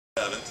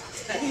haven't.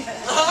 I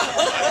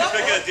can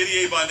pick out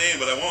Didier by name,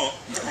 but I won't.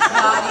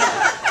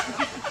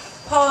 Naughty.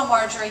 Paul and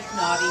Marjorie,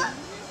 naughty.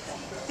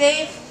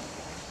 Dave,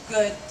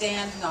 good.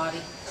 Dan, naughty.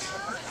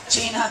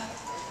 Gina,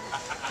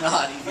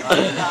 naughty.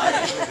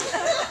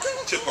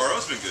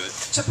 Chaparro's been good.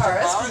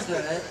 Chaparra's been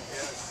good.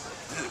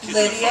 Yeah,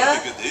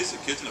 Lydia, good days. The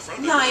kids in the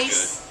front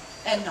nice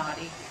and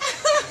naughty.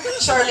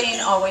 Charlene,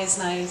 always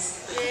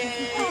nice.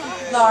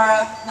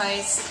 Laura,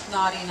 nice,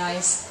 naughty,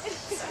 nice.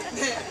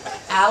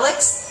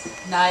 Alex,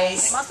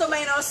 nice. Más o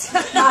menos.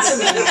 Not so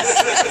menos.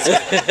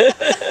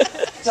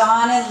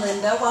 Don and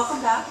Linda,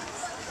 welcome back.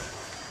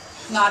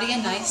 Naughty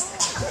and nice.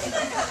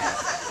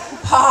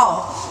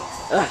 Paul.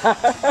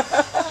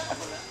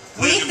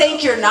 We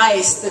think you're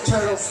nice, the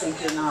turtles think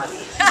you're naughty.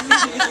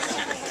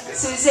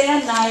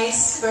 Suzanne,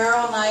 nice.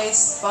 Beryl,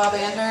 nice. Bob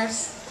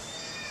Anders.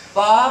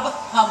 Bob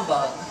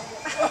Humbug.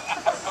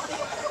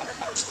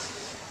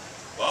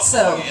 Bob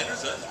So,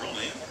 Anders, that's his real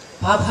name.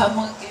 Bob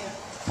Humbug.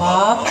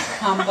 Bob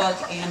Humbug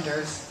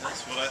Anders.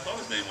 That's what I thought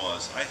his name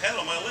was. I had it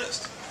on my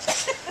list.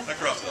 I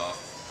crossed it off.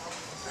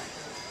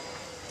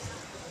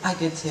 I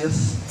did too.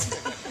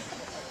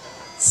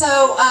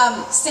 So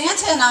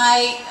Santa and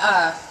I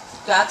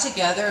got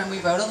together and we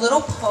wrote a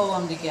little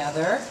poem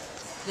together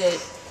that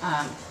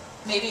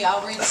maybe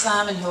I'll read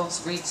some and he'll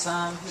read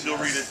some. She'll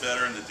read it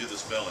better and do the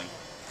spelling.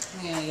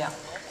 Yeah.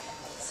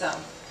 So,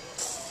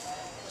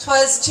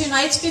 'twas 2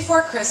 nights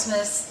before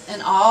Christmas,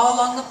 and all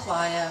along the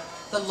playa,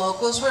 the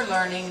locals were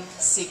learning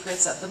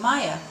secrets of the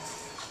Maya.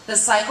 The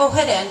cycle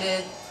had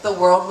ended, the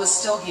world was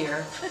still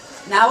here.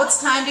 Now it's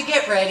time to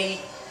get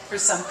ready for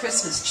some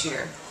Christmas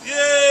cheer.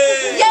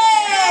 Yay!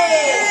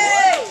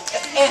 Yay!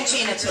 And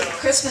Gina too,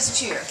 Christmas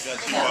cheer.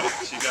 Yeah,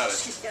 she got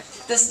it.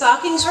 The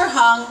stockings were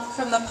hung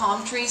from the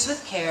palm trees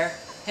with care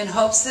in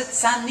hopes that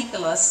San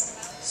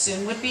Nicolas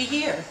soon would be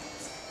here.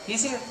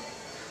 He's here.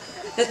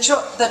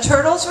 The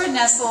turtles were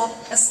nestled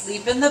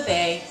asleep in the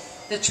bay.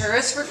 The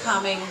tourists were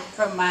coming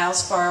from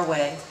miles far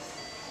away.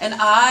 And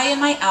I,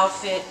 in my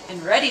outfit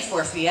and ready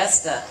for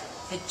fiesta,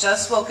 had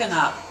just woken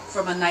up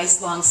from a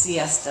nice long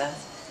siesta.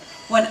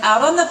 When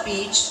out on the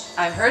beach,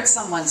 I heard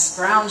someone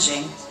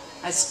scrounging.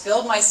 I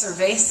spilled my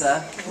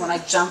cerveza when I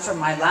jumped from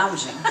my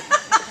lounging.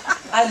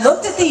 I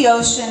looked at the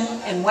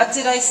ocean, and what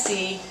did I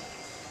see?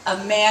 A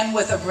man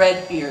with a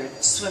red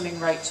beard swimming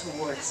right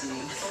towards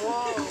me.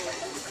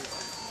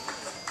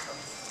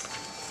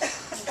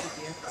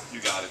 You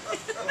got it.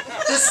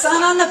 The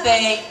sun on the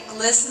bay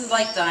glistened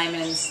like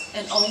diamonds,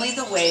 and only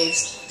the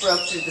waves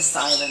broke through the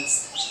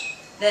silence.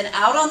 Then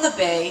out on the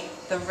bay,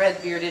 the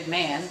red-bearded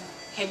man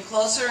came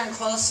closer and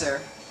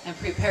closer and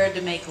prepared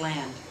to make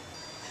land.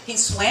 He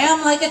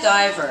swam like a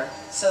diver,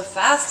 so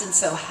fast and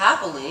so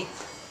happily,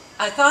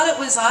 I thought it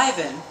was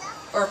Ivan,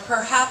 or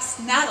perhaps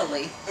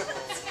Natalie.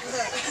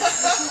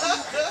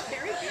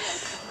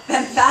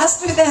 Then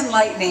faster than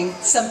lightning,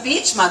 some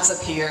beach mutts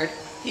appeared.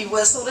 He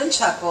whistled and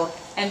chuckled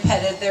and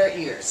petted their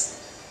ears.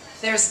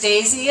 There's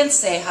Daisy and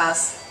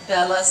Sejas,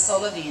 Bella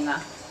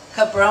Solovina,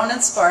 Cabron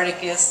and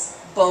Spartacus,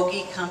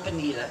 Bogey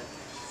Campanita,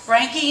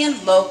 Frankie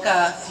and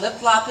Loca, Flip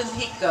Flop and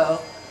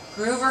Pico,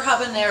 Groover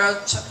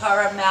Habanero,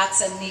 Chaparra,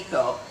 Max and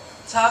Nico,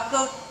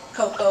 Taco,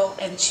 Coco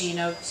and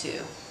Chino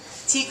too,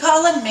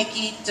 Tikal and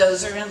Mickey,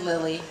 Dozer and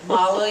Lily,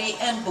 Molly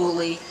and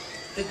Bully,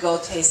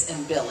 Bigotes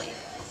and Billy.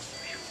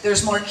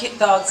 There's more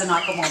dogs in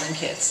Acapulco than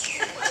kids.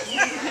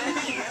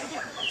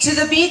 To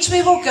the beach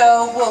we will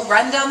go, we'll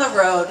run down the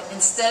road.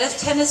 Instead of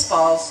tennis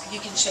balls, you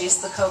can chase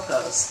the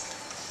cocos.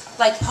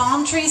 Like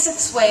palm trees that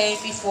sway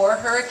before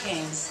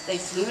hurricanes, they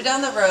flew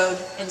down the road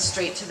and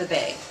straight to the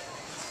bay.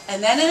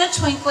 And then in a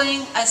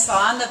twinkling, I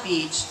saw on the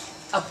beach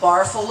a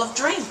bar full of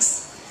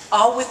drinks,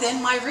 all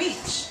within my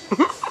reach.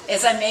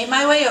 As I made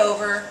my way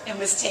over and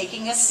was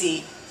taking a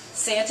seat,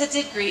 Santa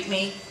did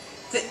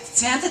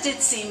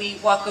see me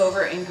walk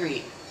over and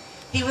greet.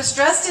 He was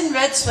dressed in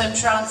red swim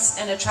trunks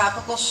and a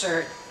tropical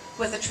shirt,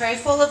 with a tray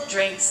full of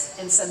drinks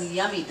and some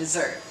yummy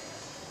dessert.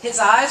 His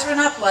eyes were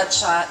not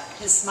bloodshot,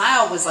 his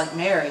smile was like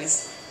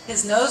Mary's,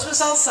 his nose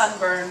was all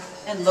sunburned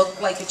and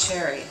looked like a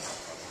cherry.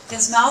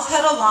 His mouth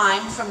had a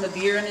lime from the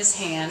beer in his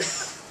hand,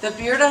 the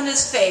beard on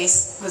his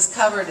face was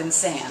covered in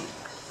sand.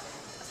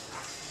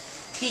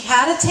 He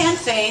had a tan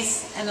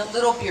face and a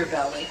little beer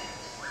belly.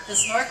 The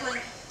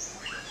snorkeling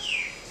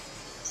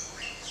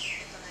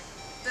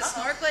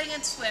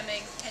and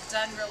swimming had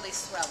done really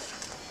swelling.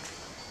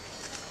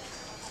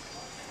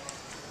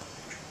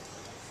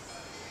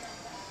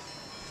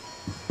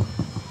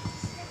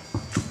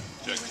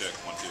 Check,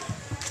 1, 2.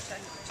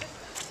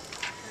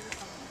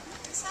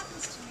 This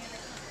happens to me every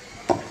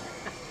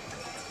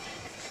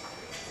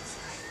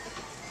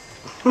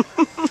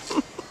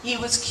time. He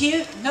was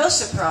cute, no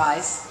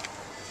surprise,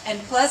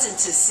 and pleasant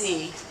to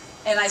see,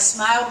 and I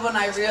smiled when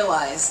I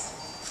realized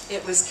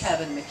it was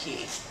Kevin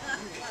McKee.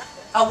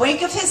 A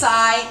wink of his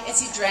eye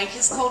as he drank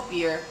his cold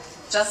beer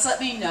just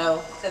let me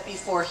know that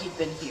before he'd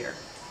been here.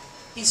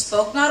 He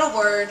spoke not a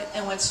word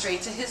and went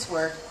straight to his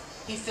work.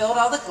 He filled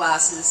all the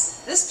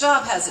glasses. This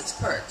job has its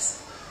perks.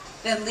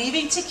 Then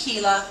leaving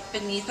tequila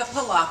beneath a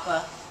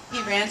palapa,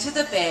 he ran to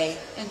the bay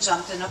and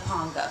jumped in a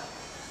ponga.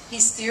 He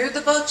steered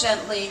the boat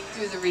gently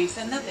through the reef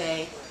in the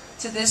bay.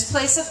 To this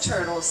place of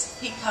turtles,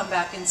 he'd come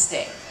back and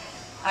stay.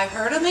 I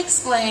heard him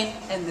exclaim,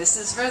 and this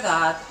is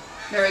verdad,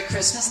 Merry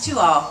Christmas to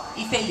all,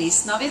 y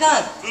Feliz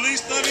Navidad.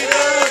 Feliz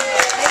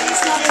Navidad!